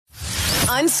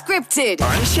Unscripted.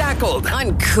 Unshackled.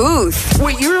 Uncouth.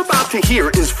 What you're about to hear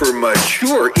is for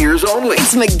mature ears only.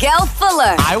 It's Miguel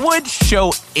Fuller. I would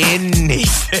show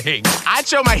anything. I'd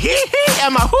show my hee-hee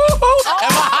and my hoo-hoo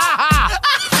and my ha-ha.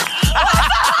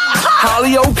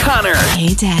 Holly O'Connor.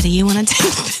 Hey, Daddy, you want to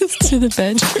take this to the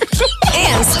bedroom?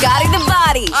 And Scotty the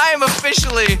Body. I am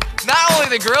officially not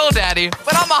only the grill daddy,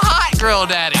 but I'm a hot grill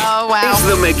daddy. Oh, wow. It's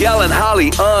the Miguel and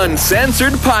Holly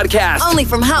Uncensored Podcast. Only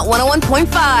from Hot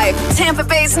 101.5. Tampa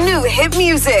Bay's new hit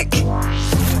music.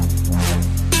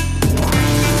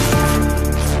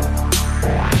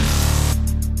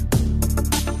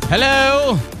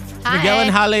 Hello. Hi. Miguel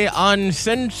and Holly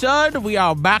Uncensored. We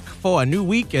are back for a new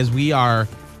week as we are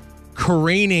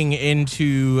careening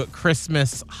into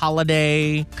Christmas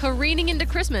holiday. Careening into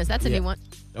Christmas. That's a new one.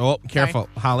 Oh, careful,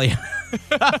 Holly.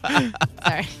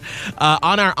 Sorry.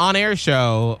 On our on-air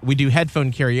show, we do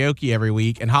headphone karaoke every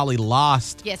week, and Holly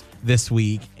lost this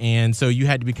week, and so you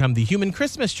had to become the human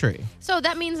Christmas tree. So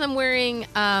that means I'm wearing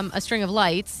a string of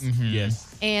lights,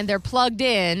 Yes. and they're plugged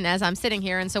in as I'm sitting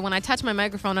here. And so when I touch my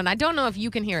microphone, and I don't know if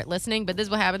you can hear it listening, but this is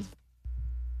what happens.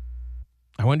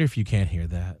 I wonder if you can hear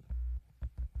that.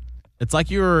 It's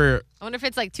like you're... I wonder if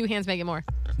it's like two hands make it more.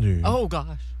 Oh,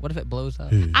 gosh. What if it blows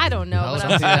up? I don't know. Let's But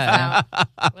not do that.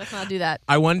 Let's not do that.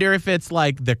 I wonder if it's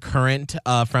like the current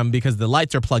because the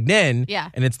lights are plugged in. Yeah.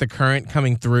 And it's the current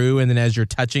coming through. And then as you're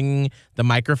touching the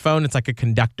microphone, it's like a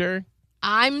conductor.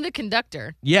 I'm the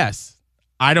conductor. Yes.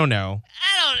 I don't know.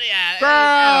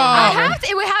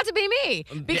 It would have to be me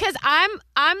because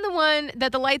I'm the one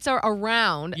that the lights are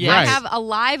around. Yeah. I Right. have a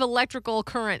live electrical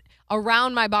current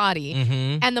around my body,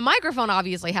 and the microphone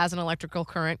obviously has an electrical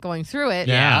current going through it.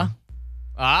 Yeah.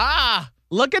 Ah.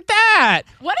 Look at that.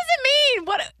 What does it mean?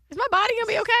 What is my body gonna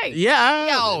be okay? Yeah.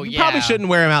 Oh, You probably yeah. shouldn't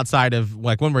wear them outside of,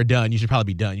 like, when we're done. You should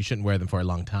probably be done. You shouldn't wear them for a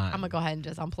long time. I'm gonna go ahead and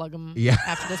just unplug them Yeah.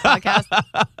 after this podcast.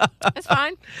 It's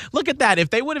fine. Look at that. If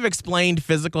they would have explained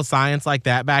physical science like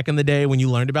that back in the day when you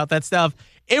learned about that stuff,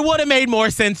 it would have made more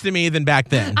sense to me than back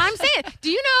then. I'm saying,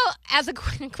 do you know, as a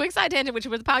quick side tangent, which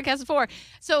was the podcast before,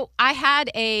 so I had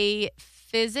a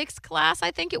physics class,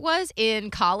 I think it was,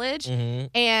 in college.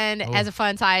 And as a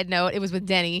fun side note, it was with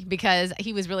Denny because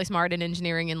he was really smart in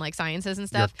engineering and like sciences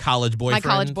and Your stuff. college boyfriend. My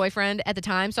college boyfriend at the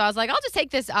time. So I was like, I'll just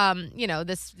take this,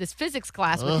 this physics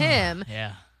class with him.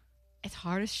 Yeah. It's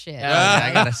hard as shit.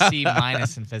 I got a C-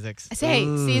 in physics. I say,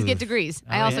 C's get degrees.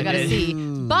 I also got a C.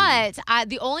 But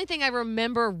the only thing I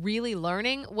remember really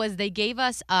learning was they gave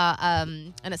us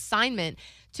an assignment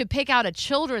to pick out a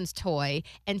children's toy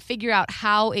and figure out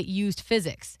how it used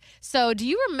physics. So do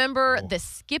you remember the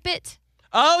Skip It?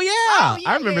 Oh, yeah.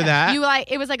 I remember that.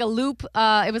 It was like a loop.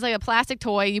 It was like a plastic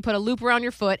toy. You put a loop around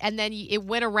your foot, and then it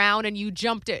went around, and you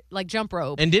jumped it like jump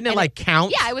rope. And didn't it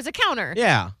count? Yeah, it was a counter.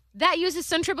 Yeah. That uses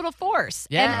centripetal force.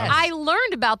 Yes. And I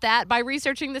learned about that by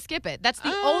researching the Skip It. That's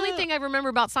the only thing I remember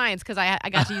about science because I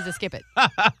got to use the Skip It.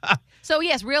 So,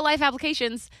 yes, real life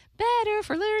applications, better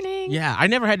for learning. Yeah. I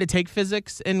never had to take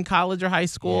physics in college or high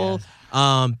school.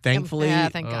 Thankfully. Yeah,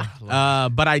 thank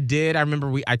God. But I did. I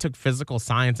remember I took physical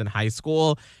science in high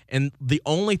school. And the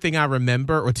only thing I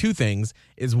remember, or two things,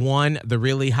 is one, the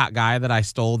really hot guy that I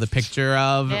stole the picture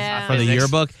of Yeah. for the Physics.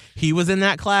 yearbook. He was in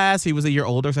that class. He was a year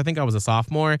older, so I think I was a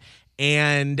sophomore.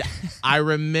 And I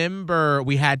remember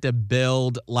we had to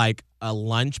build like a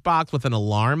lunchbox with an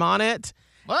alarm on it.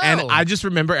 Whoa. And I just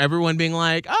remember everyone being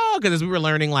like, oh, because as we were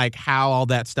learning like how all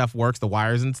that stuff works, the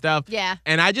wires and stuff. Yeah.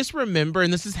 And I just remember,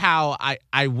 and this is how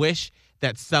I wish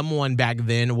that someone back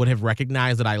then would have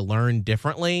recognized that I learned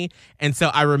differently. And so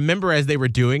I remember as they were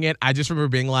doing it, I just remember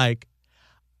being like,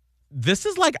 this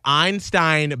is like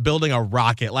Einstein building a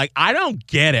rocket. Like, I don't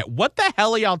get it. What the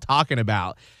hell are y'all talking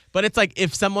about? But it's like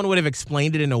if someone would have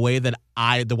explained it in a way that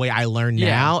the way I learn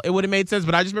now, it would have made sense.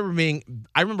 But I just remember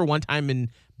I remember one time in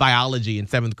biology in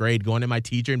 7th grade going to my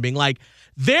teacher and being like,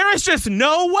 there is just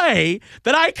no way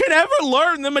that I could ever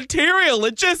learn the material.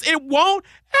 It won't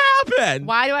happen.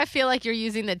 Why do I feel like you're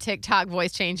using the TikTok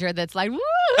voice changer that's like, woo?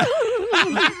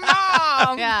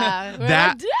 Mom. Yeah.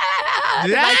 That-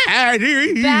 Like,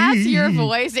 that's your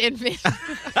voice with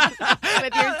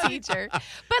your teacher.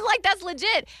 But like that's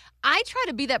legit. I try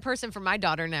to be that person for my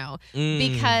daughter now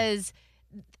because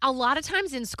a lot of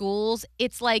times in schools,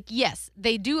 it's like, yes,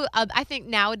 they do, I think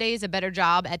nowadays, a better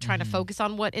job at trying to focus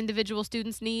on what individual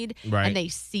students need. Right. And they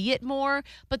see it more,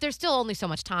 but there's still only so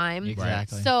much time.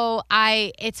 Exactly. So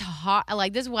it's hard.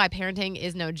 Like, this is why parenting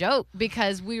is no joke,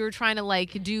 because we were trying to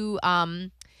like do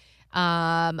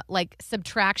like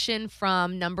subtraction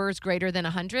from numbers greater than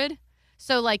 100.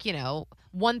 So like,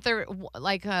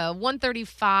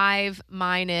 135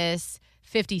 minus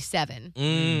 57.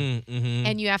 Mm-hmm.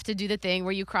 And you have to do the thing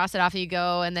where you cross it off and you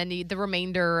go, and then the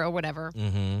remainder or whatever.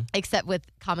 Mm-hmm. Except with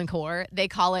Common Core, they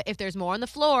call it, if there's more on the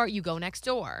floor, you go next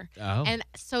door. Oh. And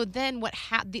so then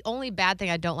the only bad thing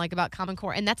I don't like about Common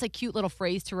Core, and that's a cute little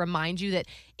phrase to remind you that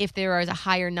if there is a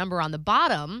higher number on the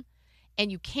bottom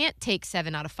and you can't take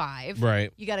 7 out of 5,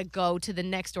 Right. you got to go to the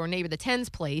next door neighbor, the tens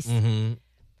place. Mm-hmm.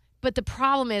 But the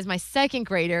problem is my second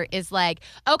grader is like,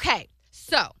 okay,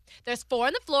 so there's 4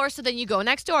 on the floor, so then you go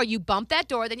next door, you bump that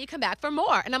door, then you come back for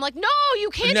more. And I'm like, no, you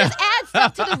can't just add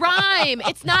stuff to the rhyme.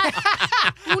 It's not,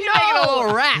 Make it a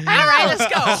little rap. All right,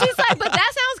 let's go. She's like, but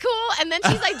that sounds cool. And then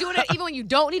she's like doing it even when you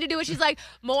don't need to do it. She's like,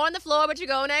 more on the floor, but you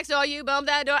go next door, you bump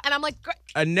that door. And I'm like,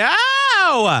 No.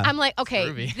 I'm like, okay,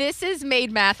 Groovy. this has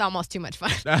made math almost too much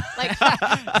fun. Like,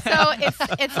 so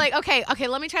it's like, okay,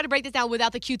 let me try to break this down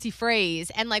without the cutesy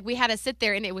phrase. And like, we had to sit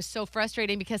there, and it was so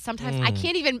frustrating because sometimes I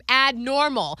can't even add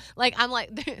normal. Like, I'm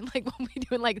like, like when we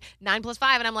doing like 9 plus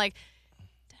 5, and I'm like,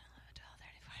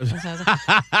 10, 11, 12, 13,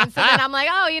 14. And so then I'm like,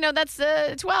 oh,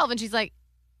 that's 12, and she's like,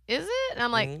 is it? And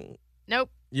I'm like,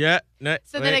 nope. Yeah. No,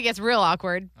 So then it gets real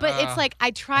awkward. But it's like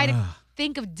I try to Ugh.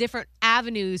 think of different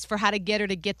avenues for how to get her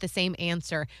to get the same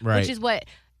answer, Right. which is what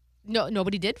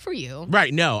nobody did for you.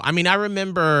 Right. No. I mean, I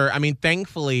remember,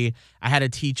 thankfully, I had a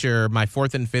teacher my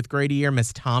 4th and 5th grade year,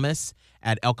 Miss Thomas,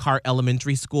 at Elkhart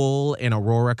Elementary School in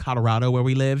Aurora, Colorado, where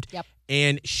we lived. Yep.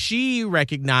 And she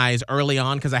recognized early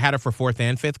on, because I had her for 4th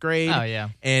and 5th grade. Oh, yeah.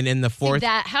 And in the See, 4th,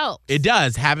 that helps. it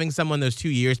does, having someone those 2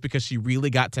 years, because she really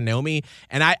got to know me.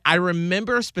 And I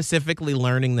remember specifically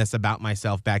learning this about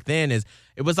myself back then. Is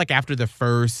it was like after the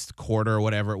first quarter or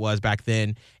whatever it was back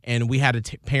then, and we had a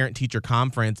parent-teacher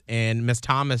conference, and Miss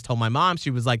Thomas told my mom, she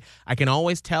was like, I can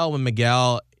always tell when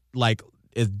Miguel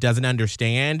doesn't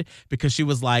understand, because she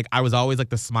was like, I was always like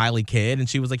the smiley kid, and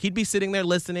she was like, he'd be sitting there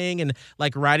listening and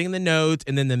like writing the notes,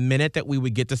 and then the minute that we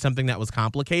would get to something that was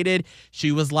complicated,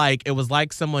 she was like, it was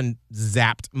like someone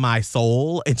zapped my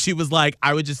soul, and she was like,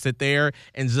 I would just sit there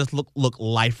and just look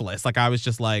lifeless, like I was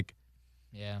just like,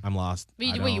 Yeah. I'm lost. But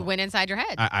I you don't- went inside your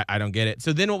head. I don't get it.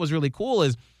 So then what was really cool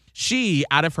is she,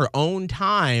 out of her own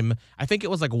time, I think it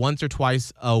was like once or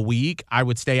twice a week, I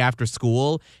would stay after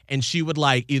school, and she would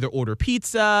like either order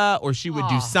pizza or she would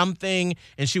do something,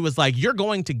 and she was like, you're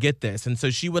going to get this. And so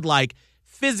she would like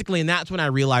physically, and that's when I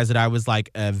realized that I was like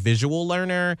a visual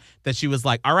learner, that she was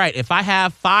like, all right, if I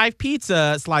have 5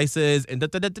 pizza slices and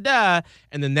da-da-da-da-da,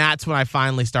 and then that's when I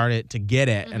finally started to get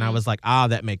it. And I was like,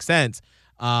 that makes sense.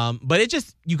 But it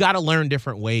just, you got to learn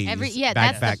different ways.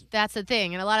 That's the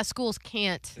thing. And a lot of schools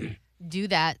can't do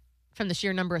that from the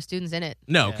sheer number of students in it.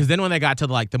 No, because then when they got to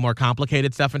like the more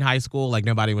complicated stuff in high school, like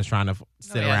nobody was trying to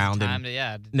sit around time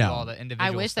and to do all the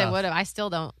individual I wish stuff. they would have. I still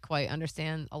don't quite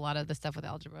understand a lot of the stuff with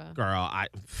algebra. girl,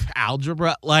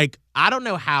 algebra, like I don't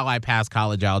know how I passed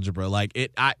college algebra. Like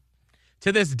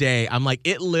to this day, I'm like,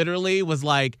 it literally was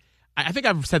like, I think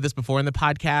I've said this before in the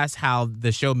podcast, how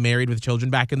the show Married with Children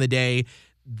back in the day,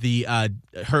 she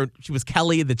was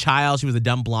Kelly the child, she was a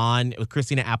dumb blonde with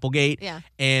Christina Applegate. Yeah.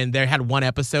 And they had one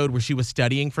episode where she was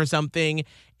studying for something,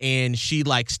 and she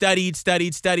like studied,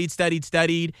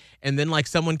 and then like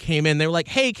someone came in, they were like,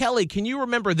 hey Kelly, can you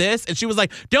remember this? And she was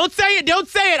like, don't say it,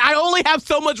 I only have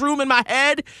so much room in my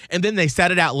head. And then they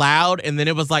said it out loud, and then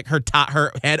it was like her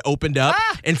head opened up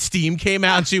and steam came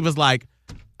out, and she was like,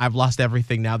 I've lost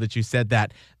everything now that you said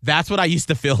that. That's what I used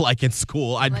to feel like in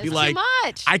school. I'd be That's like, too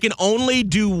much. I can only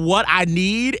do what I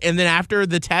need, and then after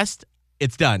the test,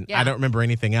 it's done. Yeah. I don't remember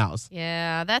anything else.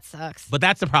 Yeah, that sucks. But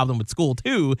that's the problem with school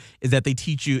too, is that they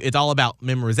teach you, it's all about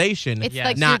memorization. It's Yeah.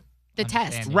 like Not- the test.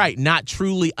 Understanding. Right, not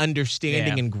truly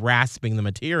understanding Yeah. and grasping the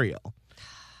material.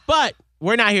 But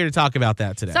we're not here to talk about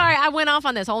that today. Sorry, I went off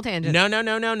on this whole tangent.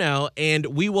 No. And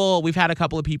we've had a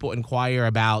couple of people inquire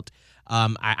about,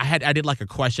 I did like a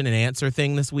question and answer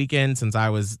thing this weekend, since I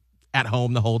was at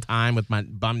home the whole time with my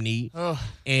bum knee. Ugh.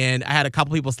 And I had a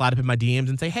couple people slide up in my DMs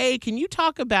and say, hey, can you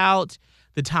talk about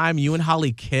the time you and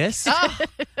Holly kissed?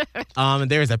 And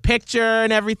there's a picture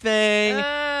and everything.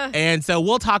 And so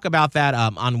we'll talk about that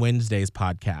on Wednesday's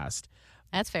podcast.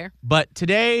 That's fair. But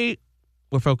today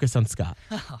we're focused on Scott.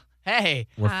 Hey.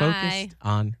 We're Hi. focused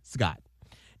on Scott.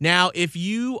 Now, if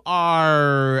you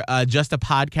are just a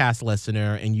podcast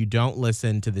listener and you don't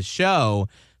listen to the show,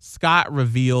 Scott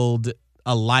revealed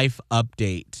a life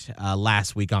update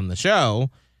last week on the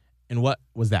show. And what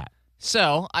was that?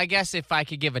 So, I guess if I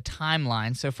could give a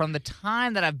timeline. So, from the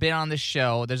time that I've been on the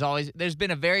show, there's been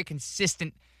a very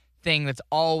consistent thing that's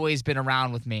always been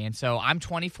around with me. And so, I'm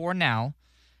 24 now,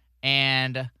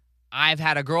 and I've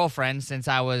had a girlfriend since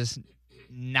I was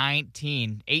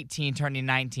 18 turning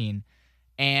 19.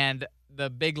 And the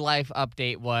big life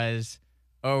update was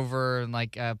over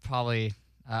like probably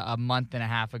a month and a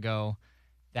half ago,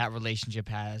 that relationship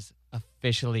has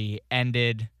officially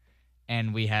ended,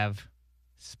 and we have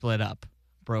split up,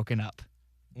 broken up,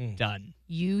 done.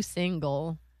 You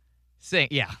single.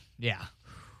 Yeah.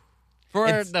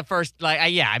 For the first,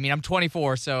 I mean, I'm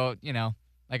 24, so,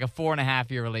 like a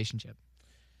 4.5-year relationship.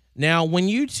 Now, when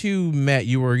you two met,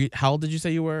 how old did you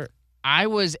say you were? I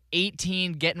was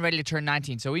 18, getting ready to turn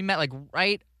 19. So we met like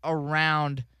right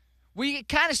around, we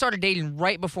kind of started dating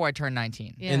right before I turned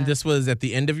 19. Yeah. And this was at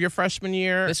the end of your freshman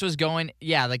year? This was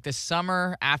like the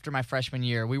summer after my freshman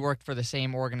year. We worked for the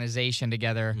same organization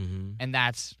together, and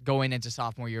that's going into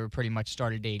sophomore year. We pretty much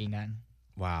started dating then.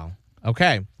 Wow.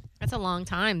 Okay. That's a long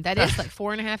time. That is like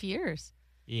 4.5 years.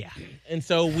 Yeah. And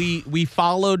so we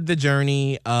followed the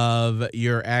journey of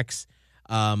your ex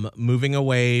moving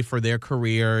away for their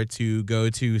career to go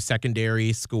to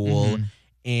secondary school.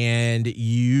 And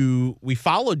we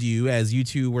followed you as you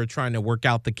two were trying to work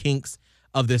out the kinks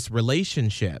of this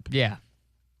relationship. Yeah.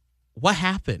 What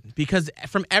happened? Because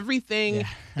from everything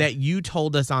that you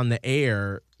told us on the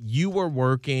air, you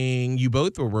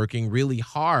both were working really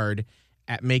hard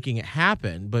at making it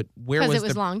happen. But because it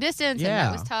was long distance and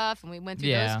that was tough, and we went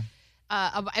through those.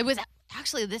 It was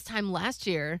actually this time last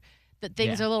year that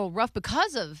things are a little rough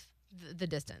because of the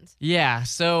distance. Yeah.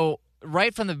 So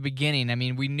right from the beginning, I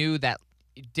mean, we knew that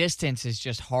distance is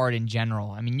just hard in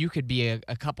general. I mean, you could be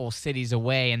a couple cities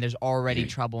away and there's already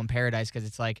trouble in paradise, because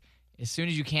it's like as soon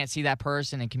as you can't see that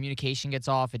person and communication gets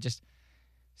off, it just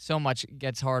so much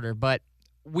gets harder. But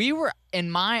in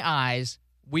my eyes,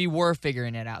 we were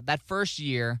figuring it out. That first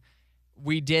year,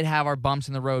 we did have our bumps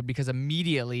in the road, because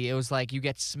immediately it was like you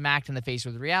get smacked in the face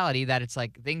with reality that it's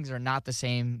like things are not the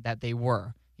same that they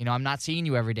were. I'm not seeing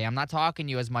you every day. I'm not talking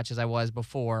to you as much as I was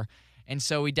before. And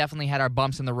so we definitely had our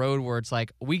bumps in the road where it's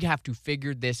like, we have to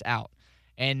figure this out.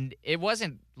 And it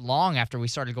wasn't long after we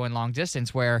started going long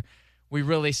distance where we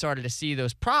really started to see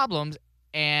those problems.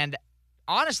 And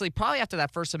honestly, probably after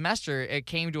that first semester, it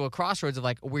came to a crossroads of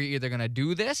like, we're either going to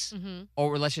do this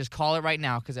or let's just call it right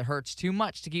now, because it hurts too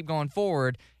much to keep going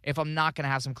forward if I'm not going to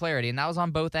have some clarity. And that was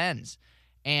on both ends.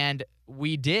 And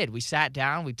we did. We sat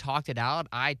down. We talked it out.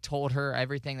 I told her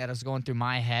everything that was going through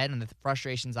my head and the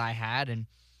frustrations I had, and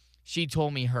she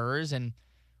told me hers. And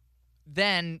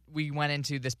then we went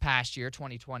into this past year,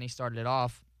 2020, started it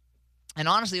off. And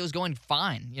honestly, it was going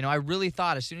fine. I really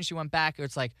thought as soon as she went back,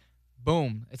 it's like,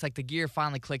 boom. It's like the gear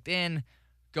finally clicked in,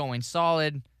 going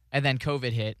solid, and then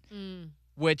COVID hit,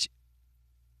 which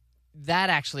that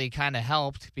actually kind of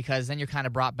helped, because then you're kind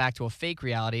of brought back to a fake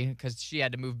reality, because she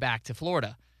had to move back to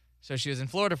Florida. So she was in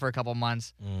Florida for a couple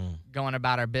months going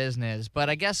about her business. But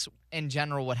I guess in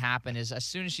general what happened is as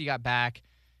soon as she got back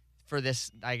for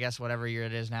this, I guess whatever year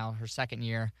it is now, her second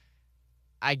year,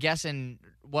 I guess in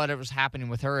what was happening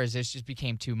with her is it just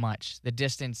became too much. The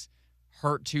distance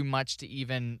hurt too much to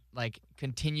even like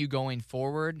continue going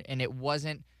forward, and it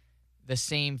wasn't the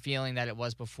same feeling that it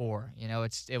was before.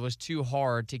 It was too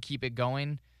hard to keep it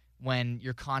going when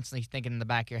you're constantly thinking in the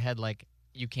back of your head like,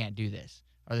 you can't do this,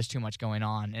 or there's too much going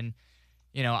on. And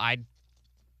I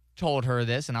told her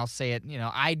this, and I'll say it,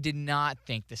 I did not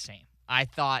think the same. I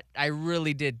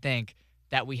really did think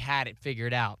that we had it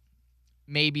figured out.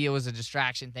 Maybe it was a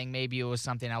distraction thing, maybe it was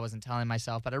something I wasn't telling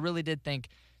myself, but I really did think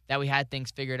that we had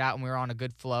things figured out and we were on a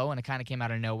good flow, and it kind of came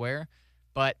out of nowhere.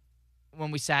 But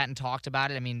when we sat and talked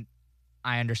about it, I mean,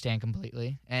 I understand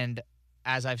completely. And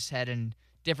as I've said in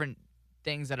different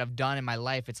things that I've done in my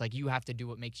life, it's like you have to do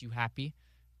what makes you happy.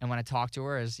 And when I talked to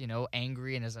her, as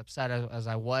angry and as upset as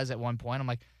I was at one point, I'm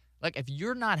like, look, if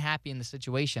you're not happy in the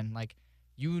situation, like,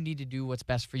 you need to do what's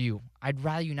best for you. I'd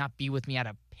rather you not be with me out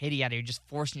of pity, out of just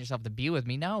forcing yourself to be with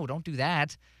me. No, don't do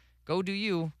that. Go do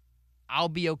you. I'll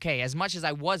be okay. As much as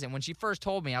I wasn't. When she first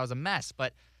told me, I was a mess.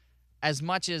 But as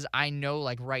much as I know,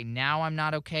 like, right now I'm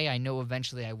not okay, I know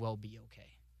eventually I will be okay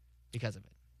because of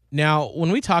it. Now,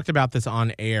 when we talked about this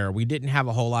on air, we didn't have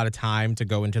a whole lot of time to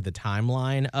go into the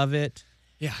timeline of it.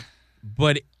 Yeah.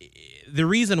 But the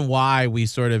reason why we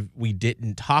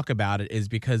didn't talk about it is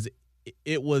because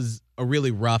it was a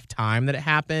really rough time that it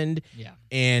happened. Yeah.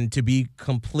 And to be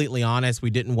completely honest, we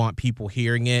didn't want people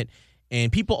hearing it.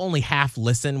 And people only half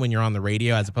listen when you're on the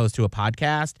radio as opposed to a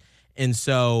podcast. And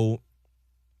so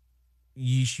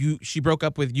she broke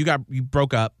up with you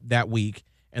broke up that week.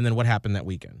 And then what happened that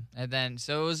weekend? And then,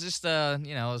 so it was just, it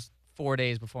was 4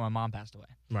 days before my mom passed away.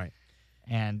 Right.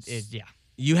 And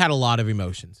you had a lot of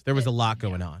emotions. There was a lot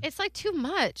going on. It's like too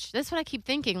much. That's what I keep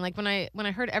thinking. Like when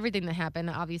I heard everything that happened,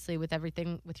 obviously with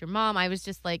everything with your mom, I was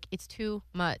just like, it's too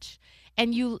much.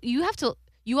 And you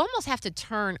almost have to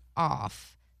turn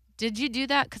off Did you do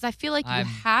that? Because I feel like you I'm-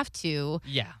 have to.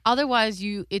 Yeah. Otherwise,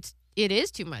 it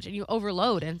is too much and you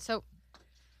overload. And so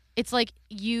it's like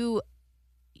you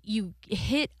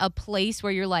hit a place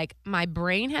where you're like, my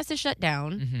brain has to shut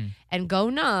down Mm-hmm. and go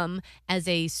numb as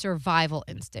a survival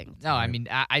instinct. No, I mean,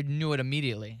 I knew it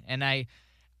immediately, and I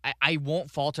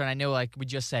won't falter. And I know, like we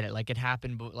just said it, like it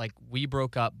happened, like we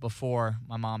broke up before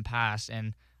my mom passed,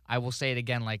 and I will say it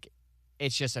again, like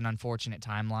it's just an unfortunate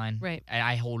timeline. Right. And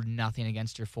I hold nothing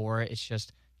against her for it. It's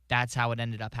just that's how it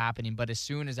ended up happening. But as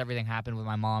soon as everything happened with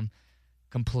my mom,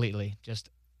 completely,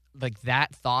 just like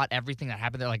that thought, everything that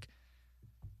happened there, like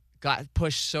got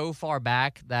pushed so far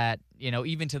back that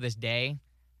even to this day.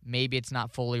 Maybe it's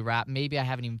not fully wrapped. Maybe I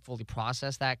haven't even fully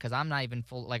processed that because I'm not even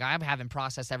full. Like I haven't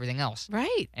processed everything else.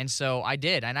 Right. And so I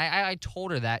did, and I told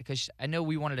her that because I know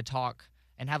we wanted to talk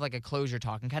and have like a closure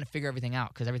talk and kind of figure everything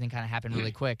out because everything kind of happened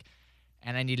really quick,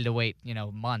 and I needed to wait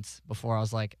months before I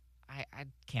was like I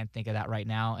can't think of that right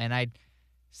now, and I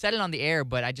said it on the air,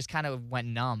 but I just kind of went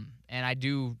numb, and I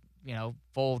do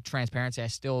full transparency, I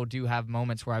still do have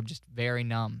moments where I'm just very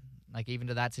numb, like even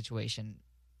to that situation.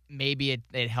 Maybe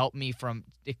it helped me from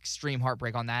extreme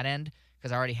heartbreak on that end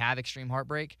because I already have extreme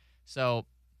heartbreak. So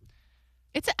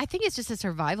I think it's just a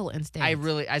survival instinct.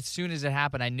 as soon as it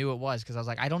happened, I knew it was because I was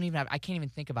like, I can't even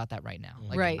think about that right now.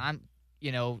 Like, Right. I'm,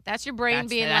 That's your brain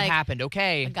being that like, happened.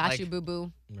 Okay. I got Like, you, boo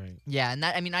boo. Right. Yeah.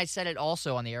 And I said it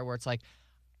also on the air where it's like,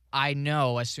 I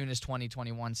know as soon as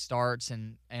 2021 starts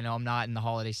and I'm not in the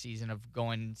holiday season of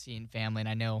going and seeing family, and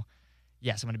I know,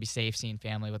 yes, I'm going to be safe seeing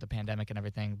family with the pandemic and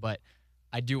everything, but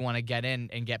I do want to get in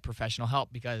and get professional help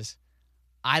because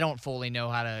I don't fully know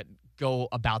how to go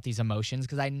about these emotions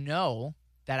because I know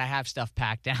that I have stuff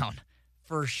packed down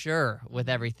for sure with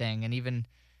everything. And even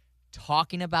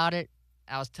talking about it,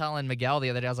 I was telling Miguel the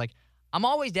other day, I was like, I'm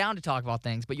always down to talk about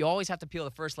things, but you always have to peel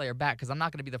the first layer back because I'm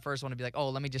not going to be the first one to be like, oh,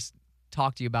 let me just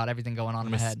talk to you about everything going on I'm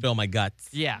in my gonna head. spill my guts.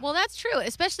 Yeah. Well, that's true,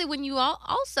 especially when you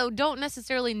also don't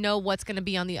necessarily know what's going to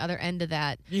be on the other end of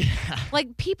that. Yeah.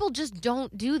 Like, people just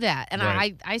don't do that. And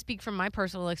Right. I speak from my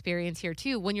personal experience here,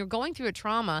 too. When you're going through a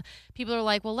trauma, people are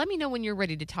like, well, let me know when you're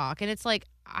ready to talk. And it's like,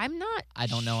 I'm not I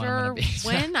don't know when sure I'm gonna be.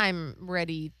 when I'm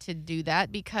ready to do that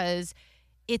because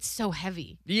it's so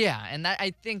heavy. Yeah, and that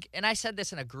I think, and I said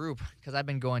this in a group because I've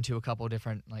been going to a couple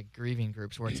different like grieving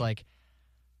groups where it's like,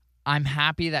 I'm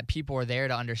happy that people are there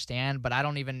to understand, but I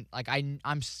don't even like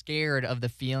I'm scared of the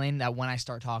feeling that when I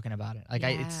start talking about it, like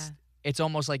Yeah. it's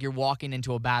almost like you're walking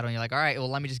into a battle and you're like, all right, well,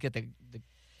 let me just get the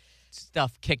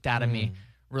stuff kicked out of me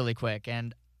really quick,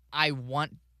 and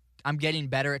I'm getting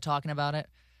better at talking about it,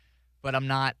 but I'm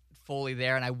not fully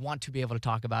there, and I want to be able to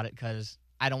talk about it because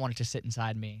I don't want it to sit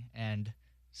inside me and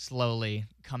slowly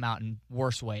come out in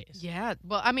worse ways. Yeah.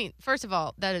 Well, I mean, first of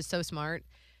all, that is so smart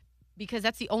because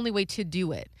that's the only way to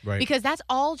do it. Right. Because that's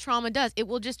all trauma does. It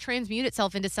will just transmute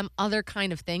itself into some other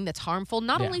kind of thing that's harmful,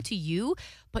 not Yeah. only to you,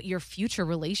 but your future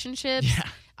relationships,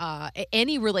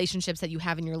 any relationships that you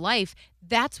have in your life.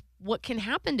 That's what can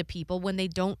happen to people when they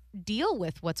don't deal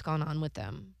with what's gone on with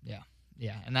them.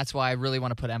 Yeah, and that's why I really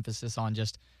want to put emphasis on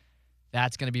just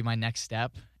that's going to be my next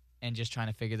step and just trying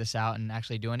to figure this out and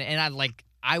actually doing it. And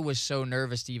I was so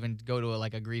nervous to even go to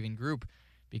a grieving group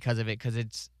because of it,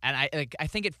 because I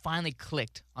think it finally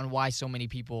clicked on why so many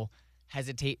people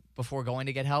hesitate before going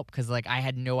to get help, because I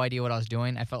had no idea what I was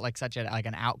doing. I felt like such an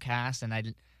outcast, and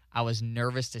I was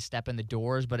nervous to step in the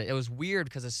doors. But it was weird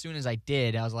because as soon as I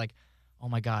did, I was like, oh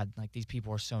my God, these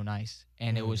people are so nice.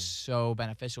 And it was so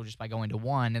beneficial just by going to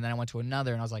one. And then I went to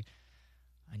another, and I was like,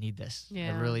 I need this.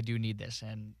 Yeah. I really do need this.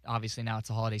 And obviously now it's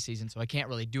a holiday season, so I can't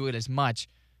really do it as much,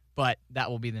 but that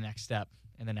will be the next step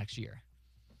in the next year.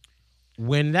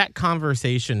 When that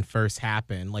conversation first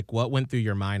happened, what went through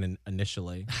your mind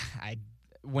initially?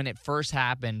 When it first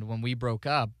happened, when we broke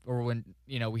up, or when,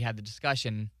 we had the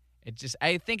discussion,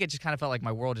 I think it just kind of felt like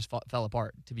my world just fell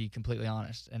apart, to be completely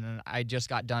honest. And then I just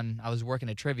got done. I was working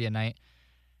a trivia night,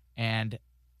 and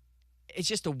it's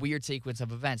just a weird sequence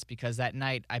of events because that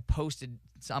night I posted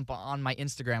something on my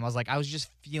Instagram. I was just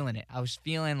feeling it. I was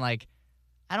feeling I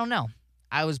don't know.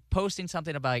 I was posting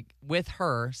something about with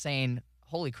her saying,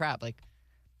 holy crap,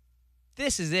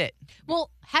 this is it. Well,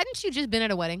 hadn't you just been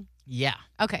at a wedding? Yeah.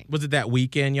 Okay. Was it that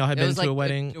weekend y'all had It been was to a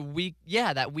wedding? a week.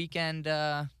 Yeah, that weekend,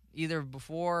 either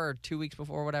before or 2 weeks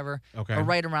before, or whatever. Okay. Or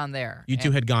right around there. You two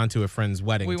And had gone to a friend's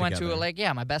wedding we went together.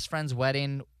 to my best friend's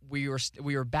wedding. We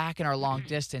were back in our long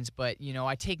distance, but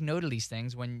I take note of these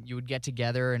things when you would get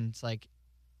together, and it's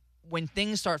when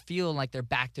things start feeling like they're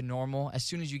back to normal. As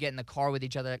soon as you get in the car with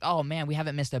each other, oh man, we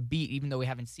haven't missed a beat, even though we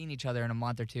haven't seen each other in a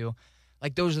month or two.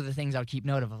 Those are the things I would keep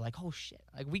note of. Oh shit,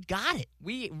 we got it.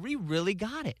 We really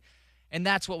got it. And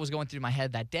that's what was going through my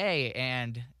head that day.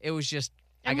 And it was just.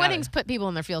 And weddings put people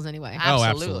in their feels anyway.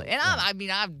 Absolutely. And Yeah. I mean,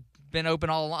 I've been open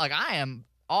all along. Like, I am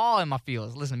all in my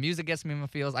feels. Listen, music gets me in my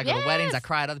feels. I go to weddings. I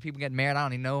cry at other people getting married. I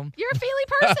don't even know them. You're a feely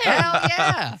person. Hell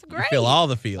yeah. It's You great. feel all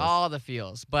the feels. All the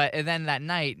feels. But and then that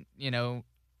night,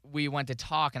 we went to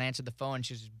talk, and I answered the phone, and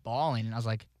she was just bawling. And I was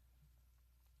like,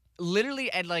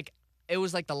 literally, and like, it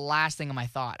was like the last thing of my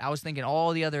thought. I was thinking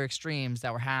all the other extremes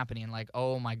that were happening. Like,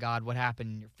 oh my God, what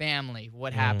happened in your family?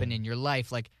 What happened in your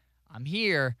life? Like, I'm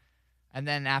here. And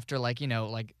then after like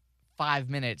 5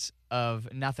 minutes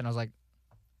of nothing, I was like,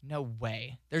 no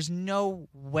way. There's no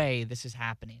way this is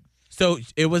happening. So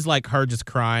it was like her just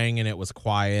crying and it was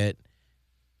quiet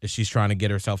as she's trying to get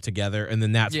herself together. And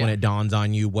then that's when Yeah. it dawns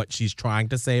on you what she's trying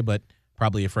to say, but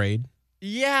probably afraid.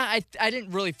 Yeah, I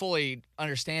didn't really fully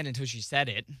understand until she said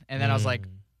it. And then I was like,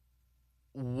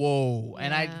 whoa.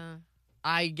 And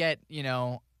I get,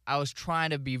 I was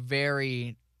trying to be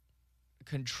very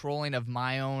controlling of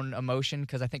my own emotion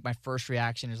because I think my first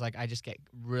reaction is like I just get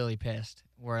really pissed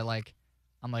where like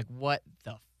I'm like, what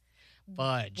the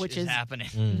fudge Which is is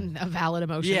happening? a valid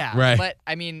emotion. Yeah, Right. But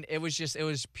I mean, it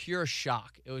was pure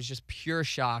shock. It was just pure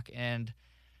shock, and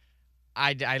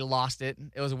I lost it.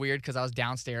 It was weird because I was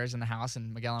downstairs in the house,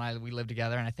 and Miguel and we lived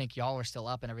together, and I think y'all were still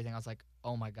up and everything. I was like,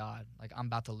 oh my God, like I'm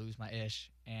about to lose my ish,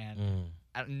 and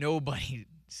nobody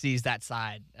sees that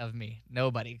side of me.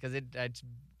 Nobody, because it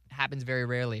happens very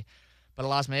rarely. But I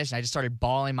lost my ish, and I just started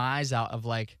bawling my eyes out of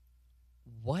like,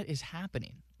 what is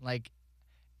happening? Like,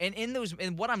 and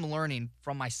what I'm learning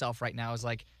from myself right now is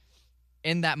like,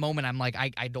 in that moment, I'm like,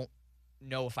 I don't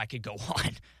know if I could go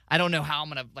on. I don't know how I'm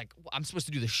gonna I'm supposed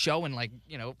to do the show in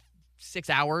 6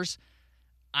 hours.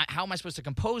 How am I supposed to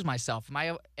compose myself?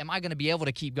 Am I gonna be able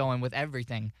to keep going with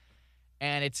everything?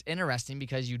 And it's interesting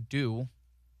because you do,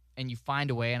 and you find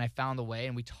a way. And I found a way,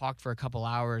 and we talked for a couple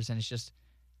hours, and it's just.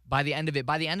 By the end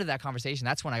of that conversation,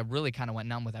 that's when I really kind of went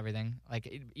numb with everything.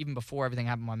 Like, even before everything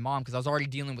happened with my mom, because I was already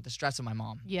dealing with the stress of my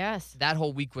mom. Yes. That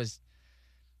whole week was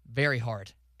very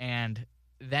hard. And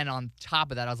then on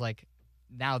top of that, I was like,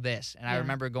 now this. And I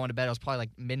remember going to bed, it was probably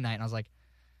like midnight, and I was like,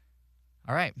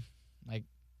 all right, like,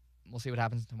 we'll see what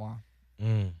happens tomorrow.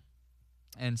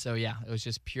 And so, yeah, it was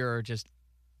just pure, just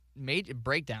made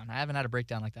breakdown. I haven't had a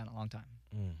breakdown like that in a long time.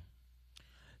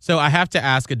 So I have to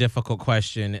ask a difficult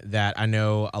question that I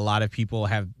know a lot of people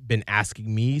have been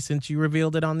asking me since you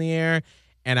revealed it on the air.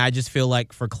 And I just feel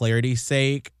like for clarity's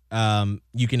sake,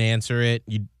 you can answer it.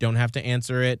 You don't have to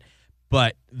answer it.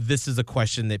 But this is a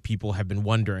question that people have been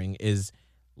wondering is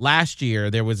last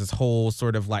year there was this whole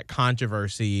sort of like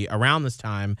controversy around this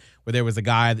time where there was a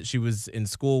guy that she was in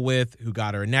school with who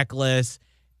got her a necklace.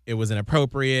 It was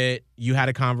inappropriate. You had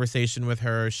a conversation with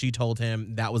her. She told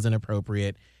him that was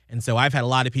inappropriate. And so I've had a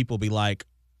lot of people be like,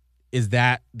 is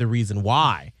that the reason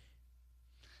why?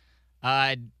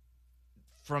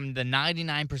 From the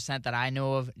 99% that I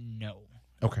know of, no.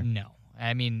 Okay. No.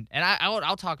 I mean, and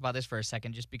I'll talk about this for a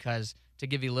second just because to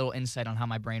give you a little insight on how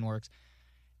my brain works.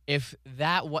 If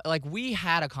that, we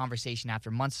had a conversation after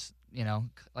months,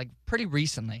 like pretty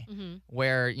recently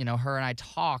where, her and I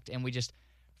talked and we just,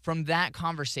 from that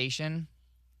conversation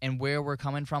and where we're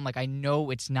coming from, like, I know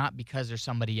it's not because there's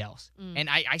somebody else. And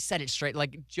I said it straight,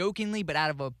 like, jokingly, but out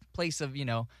of a place of,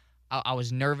 I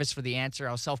was nervous for the answer.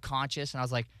 I was self-conscious, and I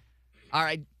was like, all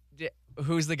right,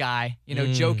 who's the guy?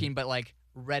 Joking, but, like,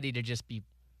 ready to just be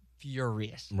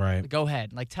furious. Right. Go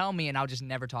ahead. Like, tell me, and I'll just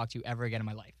never talk to you ever again in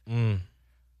my life.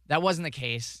 That wasn't the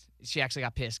case. She actually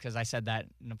got pissed because I said that,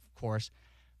 of course,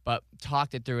 but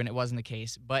talked it through, and it wasn't the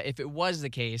case. But if it was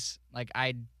the case, like,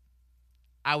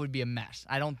 I would be a mess.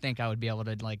 I don't think I would be able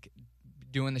to, like,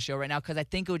 doing the show right now because I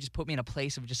think it would just put me in a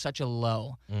place of just such a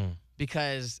low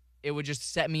because it would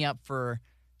just set me up for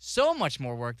so much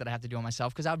more work that I have to do on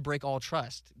myself because I would break all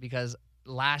trust because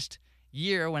last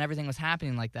year when everything was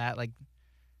happening like that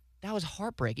was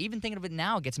heartbreak. Even thinking of it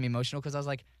now gets me emotional because I was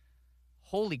like,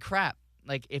 holy crap.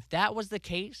 Like, if that was the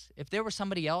case, if there was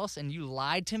somebody else and you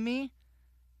lied to me,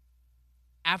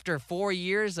 after 4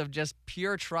 years of just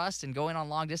pure trust and going on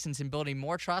long distance and building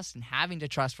more trust and having to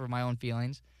trust for my own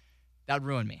feelings, that would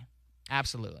ruin me.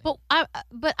 Absolutely.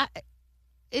 But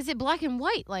is it black and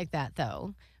white like that,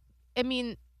 though? I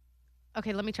mean,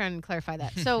 okay, let me try and clarify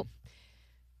that. So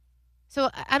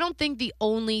I don't think the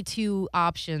only two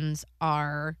options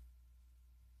are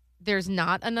there's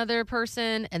not another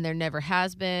person and there never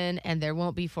has been and there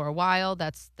won't be for a while.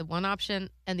 That's the one option.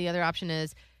 And the other option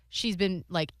is she's been,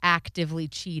 like, actively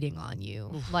cheating on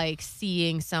you, like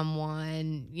seeing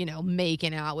someone,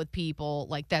 making out with people.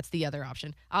 Like, that's the other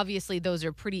option. Obviously, those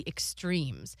are pretty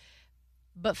extremes.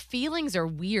 but feelings are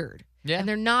weird. Yeah. And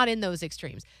they're not in those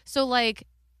extremes. So, like,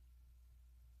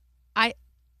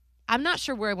 I'm not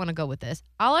sure where I want to go with this.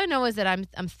 All I know is that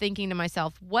I'm thinking to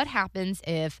myself, what happens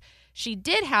if she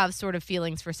did have sort of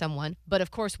feelings for someone, but of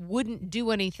course wouldn't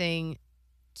do anything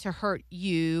to hurt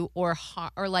you or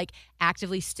like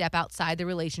actively step outside the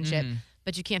relationship,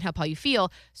 but you can't help how you feel.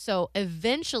 So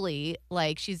eventually,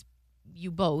 like,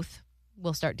 you both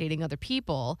will start dating other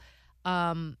people.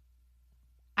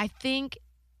 I think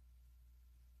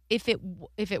if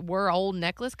it were old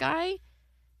necklace guy,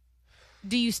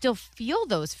 do you still feel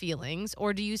those feelings,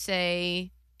 or do you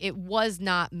say it was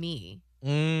not me?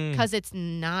 Because it's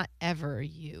not ever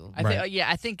you.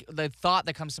 I think the thought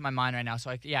that comes to my mind right now, so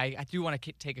I do want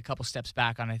to take a couple steps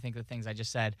back on, I think, the things I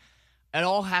just said. It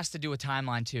all has to do with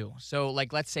timeline, too. So,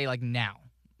 like, let's say, like, now.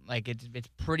 Like, it's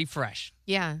pretty fresh.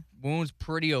 Yeah. Wound's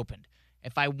pretty opened.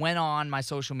 If I went on my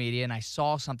social media and I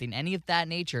saw something, any of that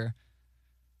nature.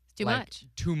 It's too much.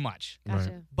 Too much.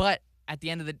 Gotcha. Right. But at the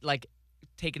end of the, like,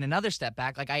 taking another step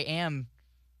back, like, I'm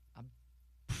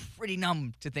pretty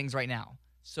numb to things right now.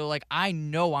 So, like, I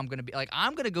know I'm going to be, like,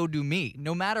 I'm going to go do me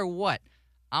no matter what.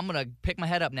 I'm going to pick my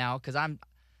head up now because I don't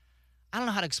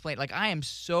know how to explain it. Like, I am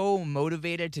so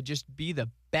motivated to just be the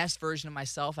best version of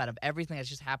myself out of everything that's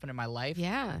just happened in my life.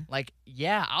 Yeah. Like,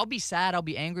 yeah, I'll be sad, I'll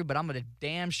be angry, but I'm going to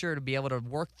damn sure to be able to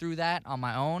work through that on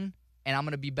my own, and I'm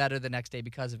going to be better the next day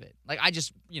because of it. Like, I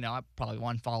just, I probably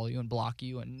unfollow you and block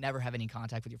you and never have any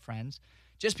contact with your friends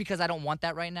just because I don't want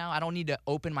that right now. I don't need to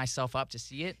open myself up to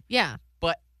see it. Yeah.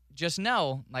 But just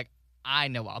know, like, I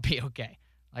know I'll be okay.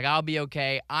 Like, I'll be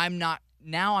okay. I'm not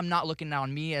looking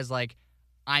on me as, like,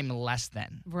 I'm less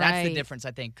than. Right. That's the difference,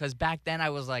 I think. Because back then I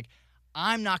was like,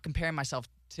 I'm not comparing myself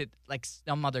to, like,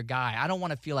 some other guy. I don't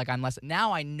want to feel like I'm less.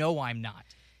 Now I know I'm not.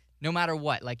 No matter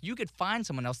what. Like, you could find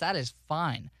someone else. That is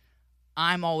fine.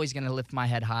 I'm always going to lift my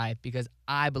head high because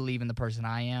I believe in the person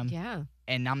I am. Yeah.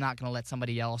 And I'm not going to let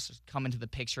somebody else come into the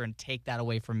picture and take that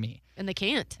away from me. And they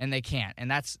can't. And they can't. And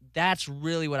that's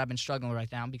really what I've been struggling with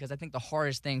right now, because I think the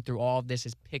hardest thing through all of this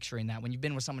is picturing that. When you've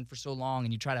been with someone for so long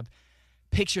and you try to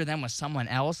picture them with someone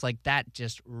else, like, that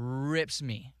just rips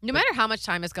me. No matter how much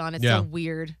time has gone, it's Yeah. still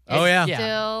weird. Oh, It yeah.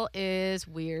 still is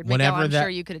weird. Whenever Miguel, I'm that- sure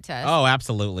you could attest. Oh,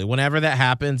 absolutely. Whenever that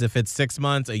happens, if it's 6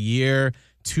 months, a year,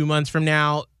 2 months from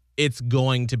now, it's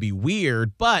going to be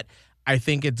weird. But I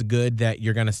think it's good that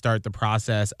you're going to start the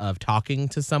process of talking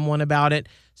to someone about it.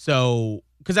 So,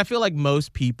 because I feel like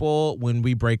most people, when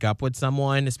we break up with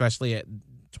someone, especially at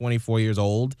 24 years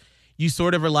old, you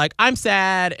sort of are like, I'm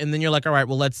sad. And then you're like, all right,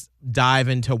 well, let's dive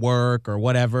into work or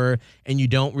whatever. And you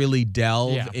don't really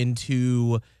delve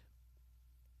into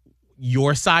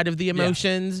your side of the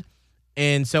emotions.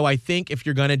 And so I think if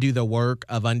you're going to do the work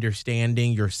of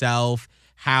understanding yourself,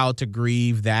 how to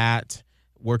grieve that,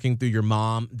 working through your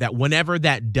mom, that whenever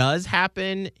that does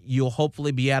happen, you'll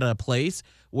hopefully be at a place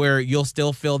where you'll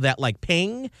still feel that, like,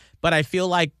 ping. But I feel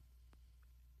like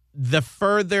the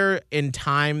further in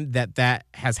time that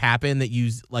has happened, that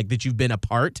you've been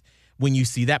apart, when you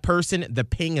see that person, the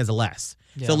ping is less.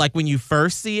 Yeah. So, like, when you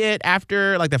first see it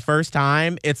after, like, the first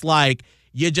time, it's like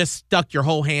you just stuck your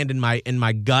whole hand in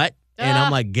my gut. And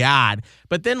I'm like, God.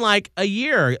 But then, like, a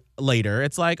year later,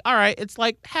 it's like, all right, it's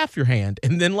like half your hand.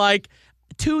 And then, like,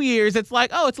 2 years, it's like,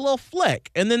 oh, it's a little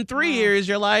flick. And then 3 years,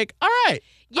 you're like, all right.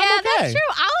 Yeah, I'm okay. that's true.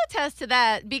 I'll attest to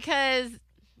that because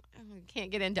I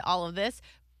can't get into all of this,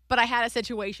 but I had a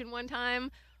situation one time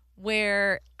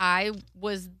where I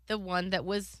was the one that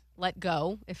was let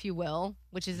go, if you will,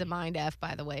 which is a mind F,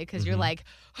 by the way, because you're like,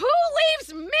 who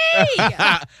leaves me?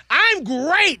 I'm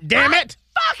great, damn it.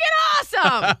 Fucking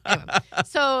awesome. Anyway,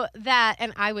 so that,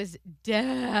 and I was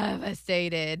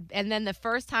devastated. And then the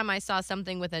first time I saw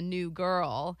something with a new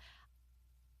girl,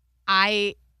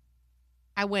 I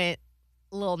went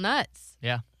a little nuts.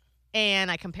 Yeah.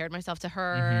 And I compared myself to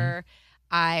her.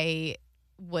 I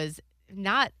was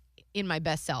not in my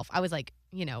best self. I was, like,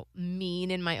 mean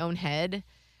in my own head.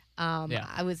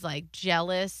 I was, like,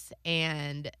 jealous,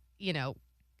 and,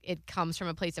 it comes from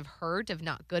a place of hurt, of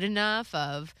not good enough,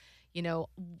 of,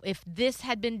 if this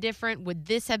had been different, would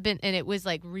this have been, and it was,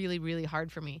 like, really, really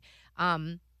hard for me.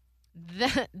 They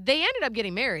ended up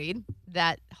getting married,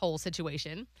 that whole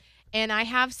situation. And I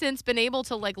have since been able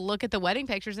to, like, look at the wedding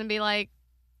pictures and be like,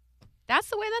 that's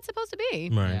the way that's supposed to be.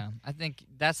 Right. Yeah. I think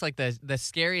that's, like, the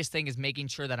scariest thing is making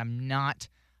sure that I'm not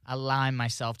allowing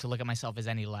myself to look at myself as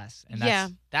any less. And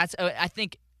that's I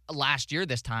think last year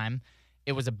this time,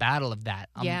 it was a battle of that.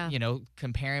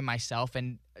 Comparing myself.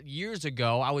 And years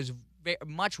ago, I was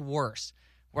much worse,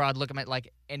 where I'd look at my,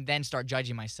 like, and then start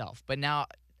judging myself. But now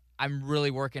I'm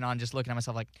really working on just looking at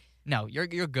myself like, no, you're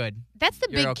good. That's the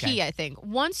You're big okay. key, I think.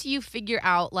 Once you figure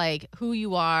out like who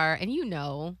you are, and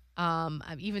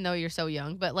even though you're so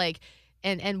young, but like,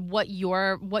 and what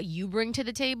you bring to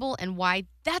the table, and why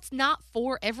that's not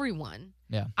for everyone.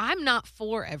 Yeah. I'm not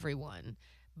for everyone,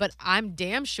 but I'm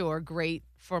damn sure great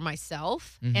for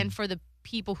myself and for the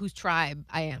people whose tribe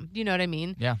I am. Do you know what I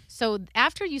mean? Yeah. So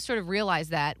after you sort of realize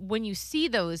that, when you see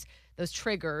those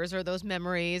triggers or those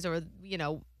memories or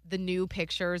the new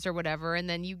pictures or whatever, and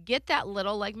then you get that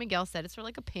little, like Miguel said, it's sort of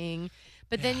like a ping,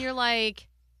 but then you're like,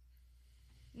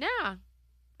 nah,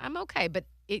 I'm okay. But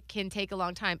it can take a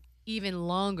long time, even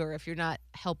longer if you're not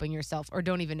helping yourself or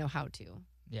don't even know how to.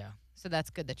 Yeah. So that's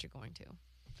good that you're going to.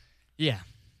 Yeah.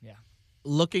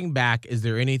 Looking back, is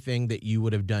there anything that you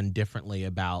would have done differently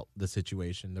about the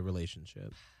situation, the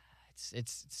relationship?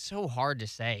 It's so hard to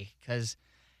say because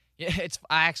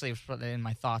I actually was in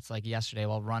my thoughts like yesterday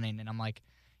while running, and I'm like,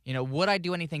 would I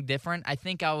do anything different? I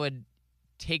think I would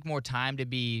take more time to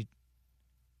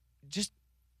just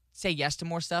say yes to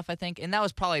more stuff, I think. And that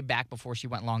was probably back before she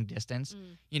went long distance,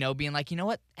 being like, you know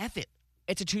what? F it.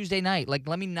 It's a Tuesday night. Like,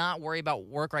 let me not worry about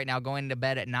work right now, going to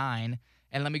bed at 9,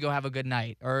 and let me go have a good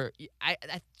night. Or I'm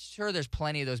sure there's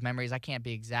plenty of those memories. I can't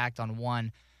be exact on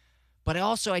one. But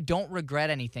I don't regret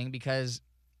anything because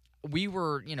we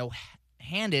were,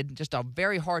 handed just a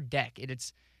very hard deck.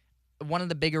 It's one of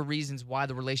the bigger reasons why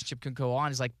the relationship can go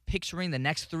on is like picturing the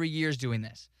next 3 years doing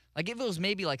this. Like if it was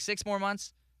maybe like 6 more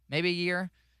months, maybe a year,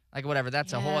 like whatever,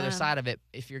 that's a whole other side of it.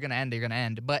 If you're going to end, you're going to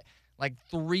end. But like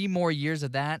 3 more years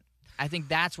of that, I think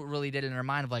that's what really did it in her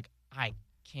mind of like, I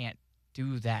can't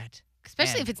do that.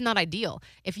 Especially if it's not ideal.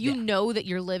 If you know that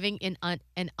you're living in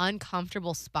an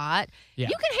uncomfortable spot, you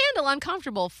can handle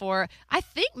uncomfortable for, I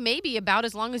think, maybe about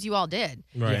as long as you all did.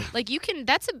 Right. Like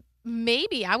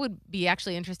maybe I would be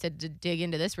actually interested to dig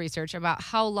into this research about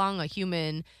how long a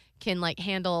human can like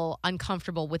handle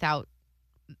uncomfortable without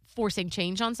forcing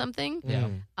change on something. Yeah.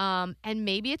 And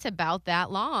maybe it's about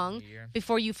that long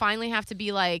before you finally have to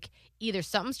be like, either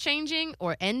something's changing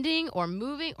or ending or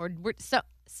moving or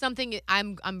something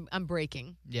I'm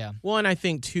breaking. Yeah. Well, and I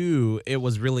think, too, it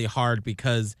was really hard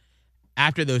because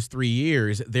after those 3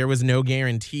 years, there was no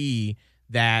guarantee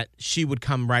that she would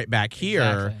come right back here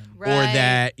Exactly. or Right.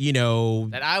 that,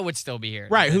 That I would still be here.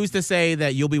 right, who's to say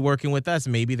that you'll be working with us?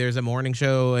 Maybe there's a morning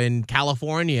show in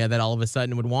California that all of a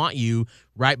sudden would want you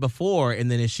right before.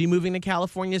 And then is she moving to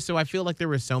California? So I feel like there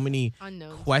were so many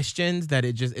Unknowns. questions that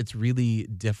it's really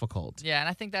difficult. Yeah, and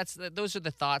I think those are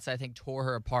the thoughts I think tore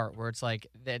her apart. Where it's like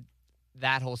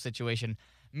that whole situation.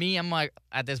 Me, I'm like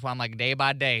at this point, I'm like day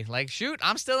by day. Like, shoot,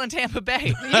 I'm still in Tampa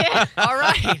Bay. Yeah. All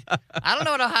right. I don't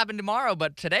know what'll happen tomorrow,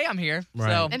 but today I'm here. Right.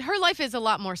 So And her life is a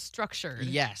lot more structured.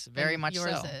 yes, very than much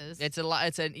yours so. is.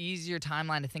 It's an easier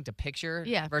timeline to think to picture.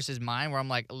 Yeah. Versus mine, where I'm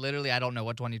like literally I don't know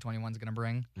what 2021 is gonna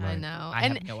bring. I know. I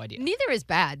and have no idea. neither is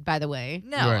bad, by the way.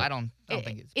 No, Right. I don't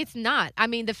think It's not. I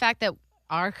mean, the fact that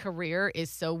our career is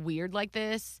so weird like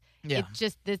this, Yeah. it's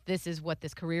just this is what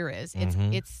this career is.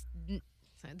 Mhm.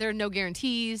 There are no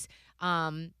guarantees.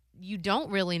 You don't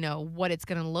really know what it's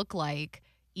going to look like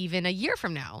even a year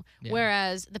from now. Yeah.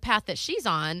 Whereas the path that she's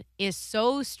on is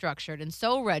so structured and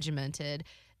so regimented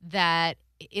that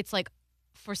it's like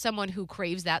for someone who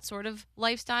craves that sort of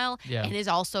lifestyle Yeah. and is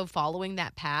also following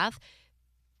that path,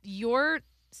 your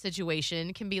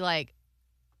situation can be like,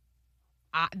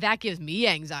 that gives me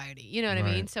anxiety. You know what I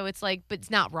mean? Right. So it's like, but it's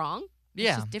not wrong. It's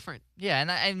Yeah. just different. Yeah,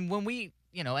 and when we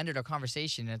ended our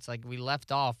conversation, it's like we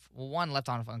left off. Well, one left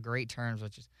on great terms,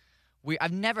 which is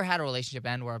I've never had a relationship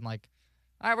end where I'm like,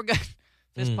 all right, we're good,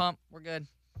 fist pump, we're good,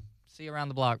 see you around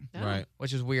the block, No. Right.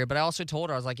 which is weird. But I also told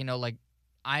her I was like, like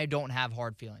I don't have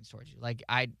hard feelings towards you. Like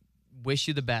I wish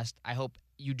you the best. I hope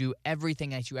you do everything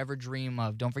that you ever dream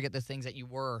of. Don't forget the things that you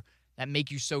were that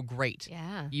make you so great.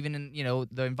 Yeah. Even in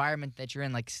the environment that you're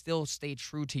in, like still stay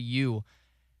true to you,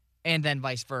 and then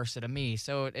vice versa to me.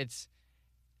 So it's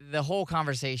the whole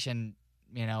conversation,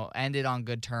 ended on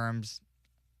good terms.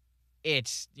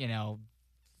 It's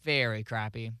very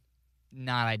crappy,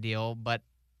 not ideal, but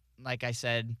like I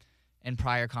said in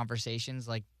prior conversations,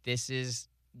 like this is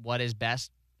what is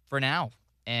best for now,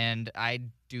 and I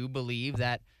do believe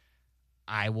that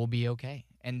I will be okay,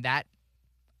 and that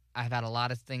I've had a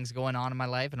lot of things going on in my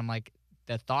life, and I'm like,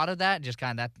 the thought of that just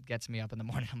that gets me up in the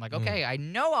morning. I'm like, okay, I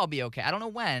know I'll be okay. I don't know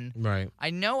when. Right. I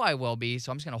know I will be,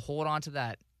 so I'm just going to hold on to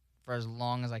that for as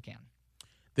long as I can.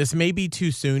 This may be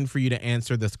too soon for you to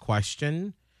answer this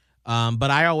question,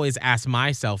 but I always ask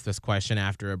myself this question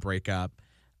after a breakup.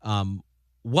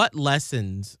 What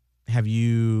lessons have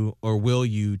you or will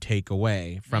you take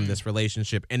away from this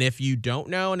relationship? And if you don't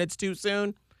know and it's too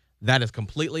soon, that is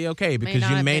completely okay because not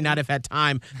you have may been. not have had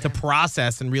time to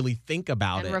process and really think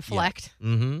about and it. reflect.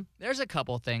 Mm-hmm. There's a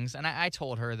couple things, and I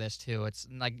told her this too. It's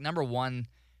like, number one,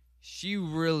 she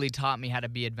really taught me how to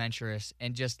be adventurous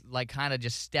and just like kind of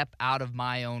just step out of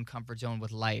my own comfort zone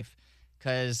with life.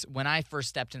 Because when I first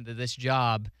stepped into this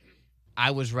job,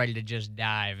 I was ready to just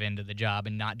dive into the job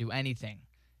and not do anything.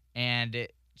 And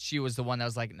she was the one that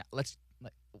was like,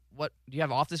 what do you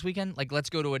have off this weekend? Like,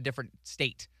 let's go to a different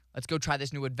state. Let's go try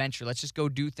this new adventure. Let's just go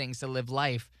do things to live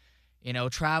life,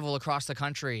 travel across the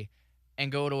country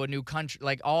and go to a new country,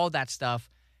 like all that stuff,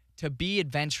 to be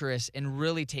adventurous and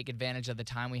really take advantage of the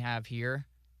time we have here.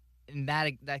 And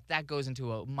that goes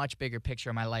into a much bigger picture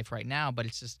of my life right now, but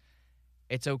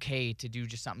it's okay to do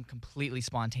just something completely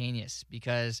spontaneous,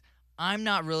 because I'm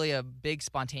not really a big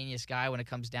spontaneous guy when it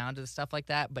comes down to stuff like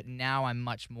that, but now I'm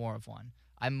much more of one.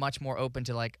 I'm much more open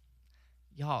to like,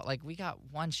 y'all, like, we got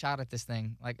one shot at this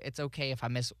thing. Like, it's okay if I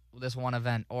miss this one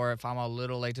event or if I'm a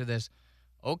little late to this.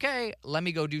 Okay, let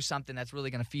me go do something that's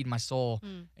really going to feed my soul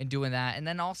in doing that. And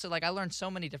then also, like, I learned so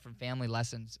many different family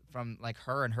lessons from, like,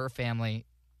 her and her family,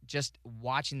 just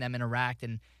watching them interact.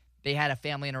 And they had a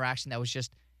family interaction that was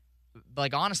just,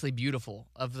 like, honestly beautiful,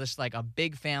 of just, like, a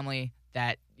big family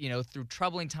that, through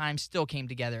troubling times still came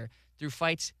together, through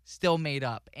fights still made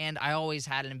up. And I always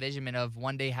had an envisionment of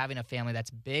one day having a family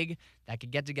that's big, that could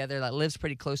get together, that lives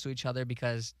pretty close to each other,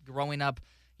 because growing up,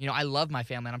 I love my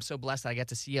family, and I'm so blessed that I get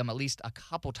to see them at least a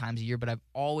couple times a year, but I've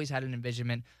always had an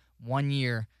envisionment, one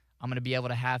year I'm going to be able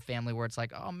to have family where it's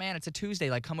like, oh man, it's a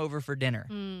Tuesday, like, come over for dinner.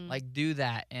 Like, do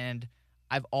that. And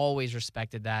I've always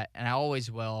respected that, and I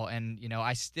always will. And,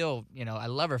 I still, I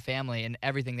love her family and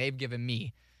everything they've given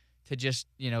me to just,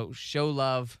 show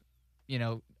love,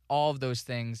 all of those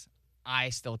things I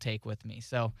still take with me.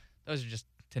 So those are just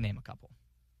to name a couple.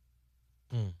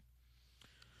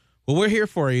 Well, we're here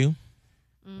for you.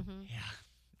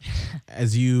 Yeah.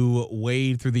 As you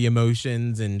wade through the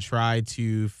emotions and try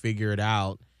to figure it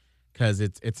out, because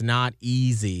it's not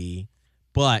easy.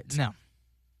 But No.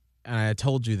 and I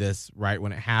told you this right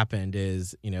when it happened,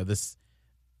 is this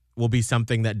will be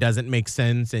something that doesn't make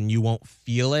sense and you won't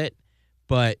feel it,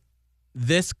 but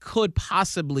this could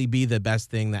possibly be the best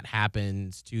thing that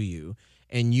happens to you.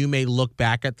 And you may look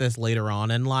back at this later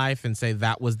on in life and say,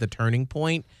 that was the turning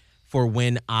point for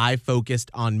when I focused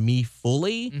on me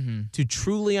fully to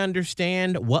truly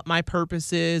understand what my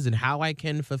purpose is and how I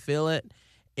can fulfill it.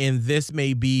 And this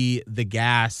may be the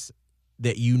gas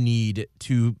that you need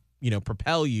to,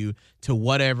 propel you to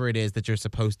whatever it is that you're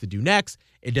supposed to do next.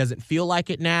 It doesn't feel like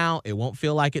it now. It won't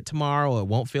feel like it tomorrow. It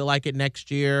won't feel like it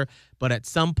next year. But at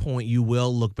some point, you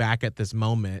will look back at this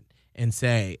moment and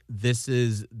say, this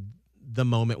is the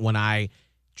moment when I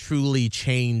truly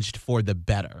changed for the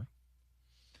better.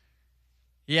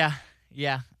 Yeah.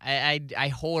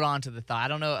 I hold on to the thought. I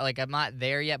don't know, like, I'm not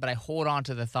there yet, but I hold on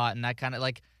to the thought. And that kind of,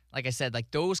 like I said,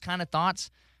 like, those kind of thoughts,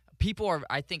 people are,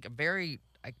 I think, very,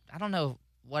 I don't know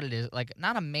what it is, like,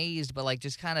 not amazed, but like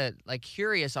just kind of like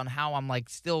curious on how I'm like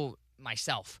still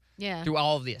myself through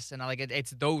all of this. And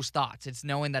it's those thoughts. It's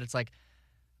knowing that it's like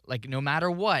no matter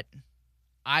what,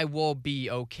 I will be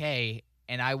okay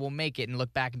and I will make it, and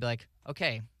look back and be like,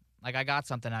 okay, like, I got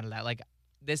something out of that. Like,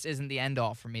 this isn't the end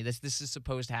all for me. This is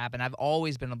supposed to happen. I've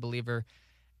always been a believer,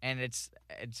 and it's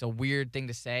a weird thing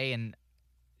to say, and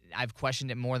I've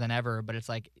questioned it more than ever, but it's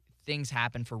like, things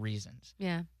happen for reasons.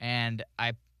 Yeah. And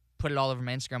I put it all over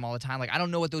my Instagram all the time. Like, I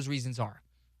don't know what those reasons are.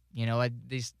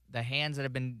 The hands that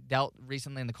have been dealt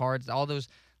recently in the cards, all those,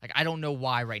 like, I don't know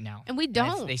why right now. And we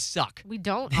don't. They suck. We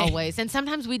don't always. And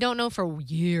sometimes we don't know for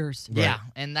years. Right. Yeah,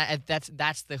 and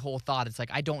that's the whole thought. It's like,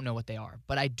 I don't know what they are,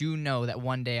 but I do know that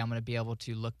one day I'm going to be able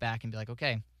to look back and be like,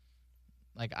 okay,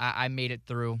 like, I made it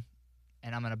through,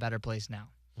 and I'm in a better place now.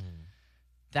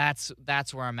 That's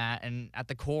where I'm at, and at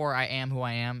the core, I am who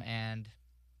I am, and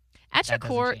at your that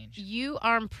doesn't core, change. you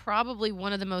are probably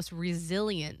one of the most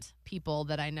resilient people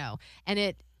that I know.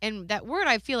 And that word,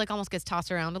 I feel like, almost gets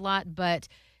tossed around a lot, but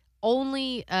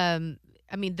only the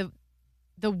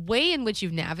way in which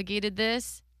you've navigated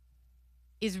this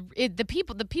is the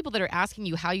people that are asking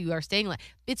you how you are staying alive,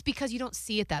 it's because you don't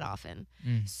see it that often.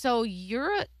 So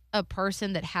you're a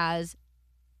person that has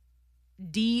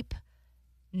deep,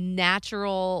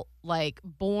 natural, like,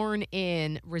 born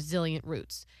in resilient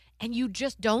roots. And you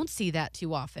just don't see that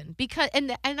too often, because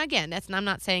and again, I'm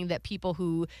not saying that people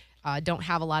who don't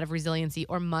have a lot of resiliency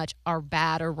or much are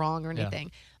bad or wrong or anything,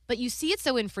 but you see it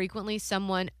so infrequently.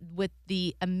 Someone with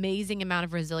the amazing amount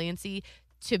of resiliency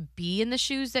to be in the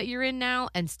shoes that you're in now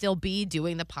and still be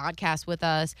doing the podcast with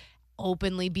us,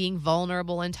 openly being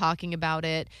vulnerable and talking about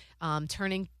it,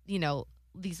 turning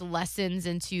these lessons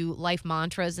into life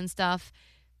mantras and stuff,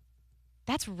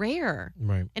 that's rare.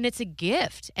 Right. And it's a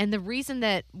gift. And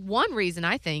one reason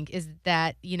I think is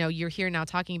that, you're here now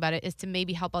talking about it is to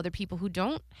maybe help other people who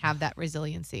don't have that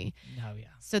resiliency. Oh, yeah.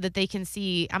 So that they can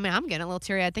see, I'm getting a little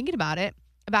teary-eyed thinking about it,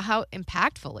 about how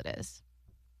impactful it is.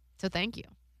 So thank you.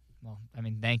 Well,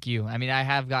 thank you. I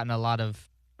have gotten a lot of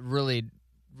really,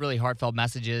 really heartfelt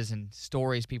messages and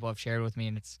stories people have shared with me,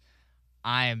 and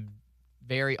I am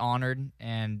very honored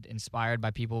and inspired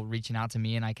by people reaching out to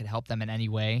me, and I could help them in any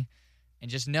way. And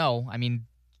just know,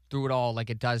 through it all,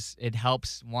 it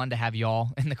helps, one, to have y'all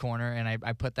in the corner, and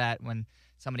I put that when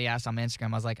somebody asked on my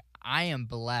Instagram, I was like, I am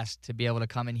blessed to be able to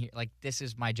come in here, this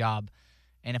is my job.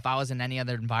 And if I was in any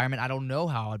other environment, I don't know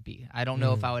how I would be. I don't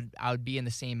know if I would be in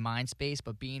the same mind space,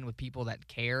 but being with people that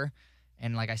care,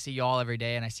 and I see y'all every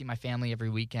day, and I see my family every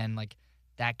weekend,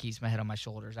 that keeps my head on my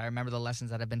shoulders. I remember the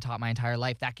lessons that I've been taught my entire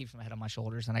life. That keeps my head on my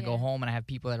shoulders. And I go home and I have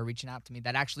people that are reaching out to me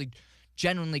that actually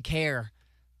genuinely care.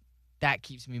 That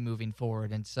keeps me moving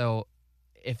forward. And so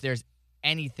if there's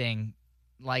anything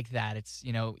like that, it's,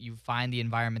 you find the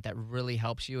environment that really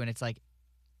helps you, and it's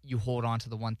you hold on to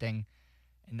the one thing.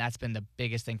 And that's been the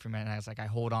biggest thing for me. And I was I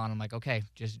hold on. I'm okay,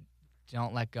 just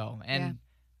don't let go. And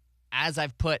as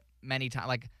I've put many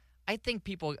times, I think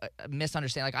people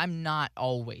misunderstand, I'm not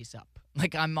always up.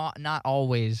 I'm not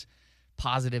always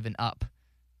positive and up.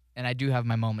 And I do have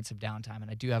my moments of downtime,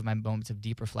 and I do have my moments of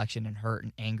deep reflection and hurt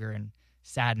and anger and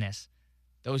sadness.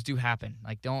 Those do happen.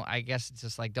 I guess it's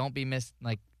just don't be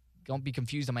don't be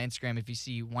confused on my Instagram if you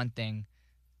see one thing.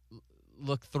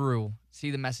 Look through,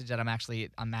 see the message that I'm actually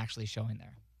showing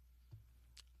there.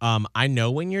 I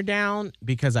know when you're down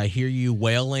because I hear you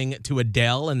wailing to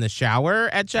Adele in the shower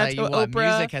at Chateau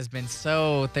Oprah. Music has been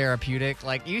so therapeutic.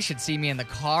 You should see me in the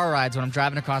car rides when I'm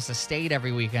driving across the state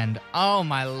every weekend. Oh,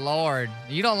 my Lord.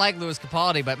 You don't like Louis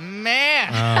Capaldi, but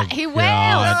man. He wails.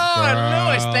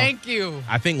 Louis, thank you.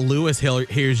 I think Louis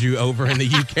hears you over in the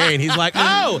UK, and he's like,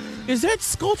 oh, is that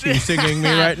Scotty singing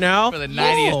me right now? For the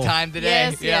 90th time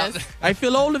today. Yes. I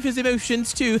feel all of his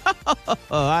emotions, too.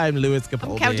 I'm Louis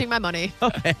Capaldi. I'm counting my money.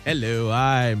 Hello,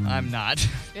 I'm not.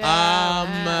 Wait,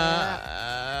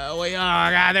 oh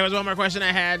God, there was one more question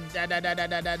I had.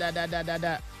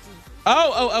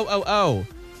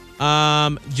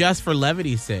 Just for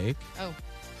levity's sake. Oh.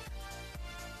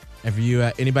 Have you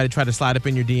anybody tried to slide up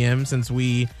in your DM since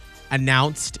we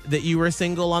announced that you were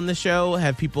single on the show?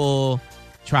 Have people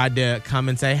tried to come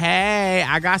and say, "Hey,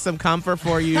 I got some comfort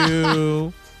for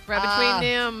you"? Right between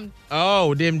them.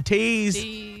 Oh, them teas.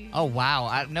 Oh, wow.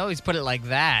 I know he's put it like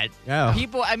that. Oh.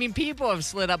 People have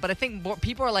slid up, but I think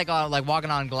people are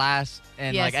walking on glass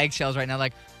and eggshells right now.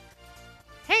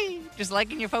 Hey, just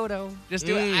liking your photo. Just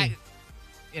do it.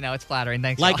 It's flattering.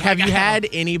 Thanks. Have you had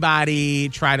anybody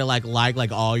try to like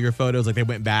all your photos? They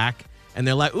went back and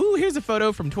they're like, ooh, here's a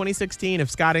photo from 2016 of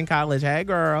Scott in college. Hey,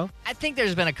 girl. I think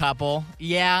there's been a couple.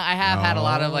 Yeah, I have had a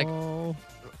lot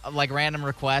of random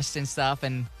requests and stuff.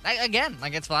 And again,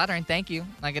 it's flattering. Thank you.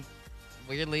 It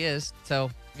weirdly is. So,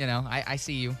 I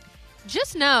see you.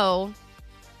 Just know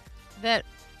that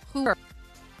whoever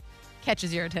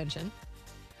catches your attention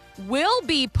will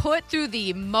be put through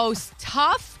the most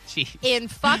tough in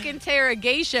fucking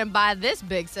interrogation by this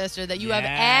big sister that you have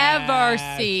ever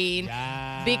seen.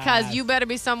 Because you better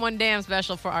be someone damn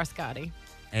special for our Scotty.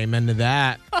 Amen to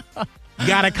that. You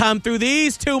got to come through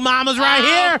these two mamas right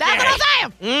here. That's what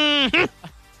I'm saying.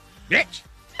 Mm-hmm. Bitch.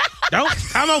 Don't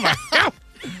come over. Go.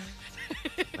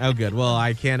 Oh, good. Well,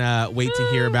 I can't wait to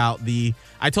hear about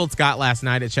I told Scott last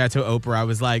night at Chateau Oprah, I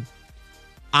was like,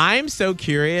 I'm so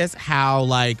curious how,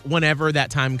 whenever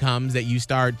that time comes that you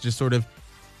start just sort of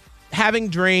having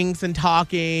drinks and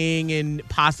talking and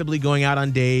possibly going out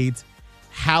on dates,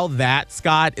 how that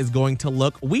Scott is going to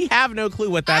look. We have no clue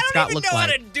what that Scott looks like. I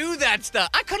don't even know how to do that stuff.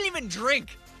 I couldn't even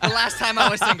drink the last time I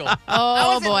was single.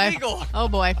 Oh, boy. Illegal. Oh,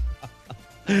 boy.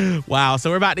 Wow. So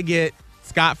we're about to get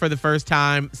Scott for the first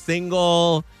time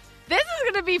single. This is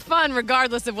going to be fun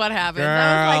regardless of what happens. Girl.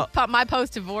 That was my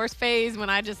post-divorce phase when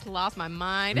I just lost my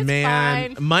mind. It's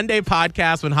fine. Monday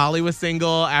podcast when Holly was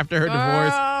single after her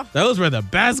divorce. Those were the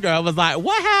best, girl. I was like,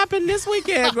 what happened this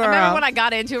weekend, girl? I remember when I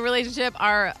got into a relationship,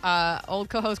 our old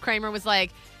co-host Kramer was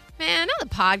like, man, now the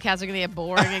podcasts are going to get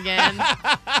boring again.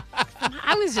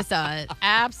 I was just an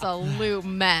absolute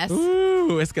mess.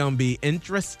 Ooh, it's going to be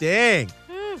interesting.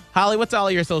 Holly, what's all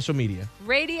of your social media?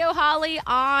 Radio Holly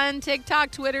on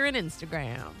TikTok, Twitter, and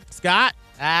Instagram. Scott?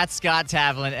 At Scott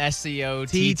Tavlin,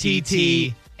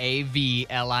 SCOTTT.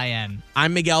 AVLIN.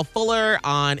 I'm Miguel Fuller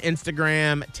on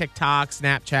Instagram, TikTok,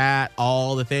 Snapchat,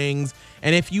 all the things.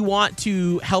 And if you want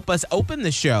to help us open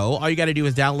the show, all you got to do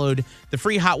is download the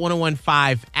free Hot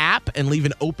 101.5 app and leave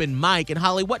an open mic. And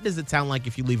Holly, what does it sound like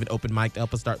if you leave an open mic to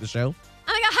help us start the show? Oh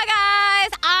my God, hi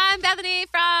guys. I'm Bethany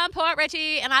from Port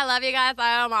Richey, and I love you guys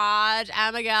so much.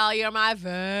 And Miguel, you're my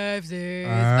favesies.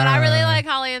 But I really like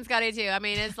Holly and Scotty too. I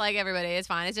mean, it's like everybody. It's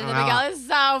fine. It's just that Miguel is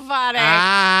so funny.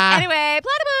 Anyway,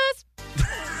 platypus.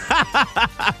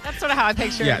 That's sort of how I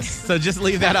picture it. Yes. So just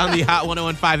leave that on the Hot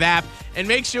 101.5 app. And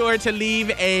make sure to leave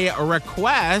a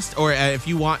request, or if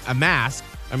you want a mask,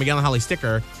 a Miguel and Holly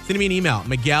sticker, send me an email,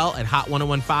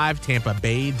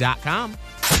 miguel@hot1015tampabay.com.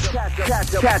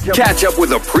 Catch up with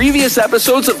the previous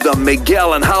episodes of the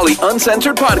Miguel and Holly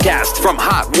Uncensored podcast from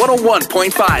Hot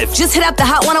 101.5. Just hit up the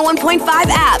Hot 101.5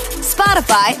 app,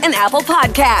 Spotify, and Apple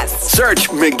Podcasts.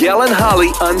 Search Miguel and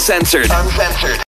Holly Uncensored.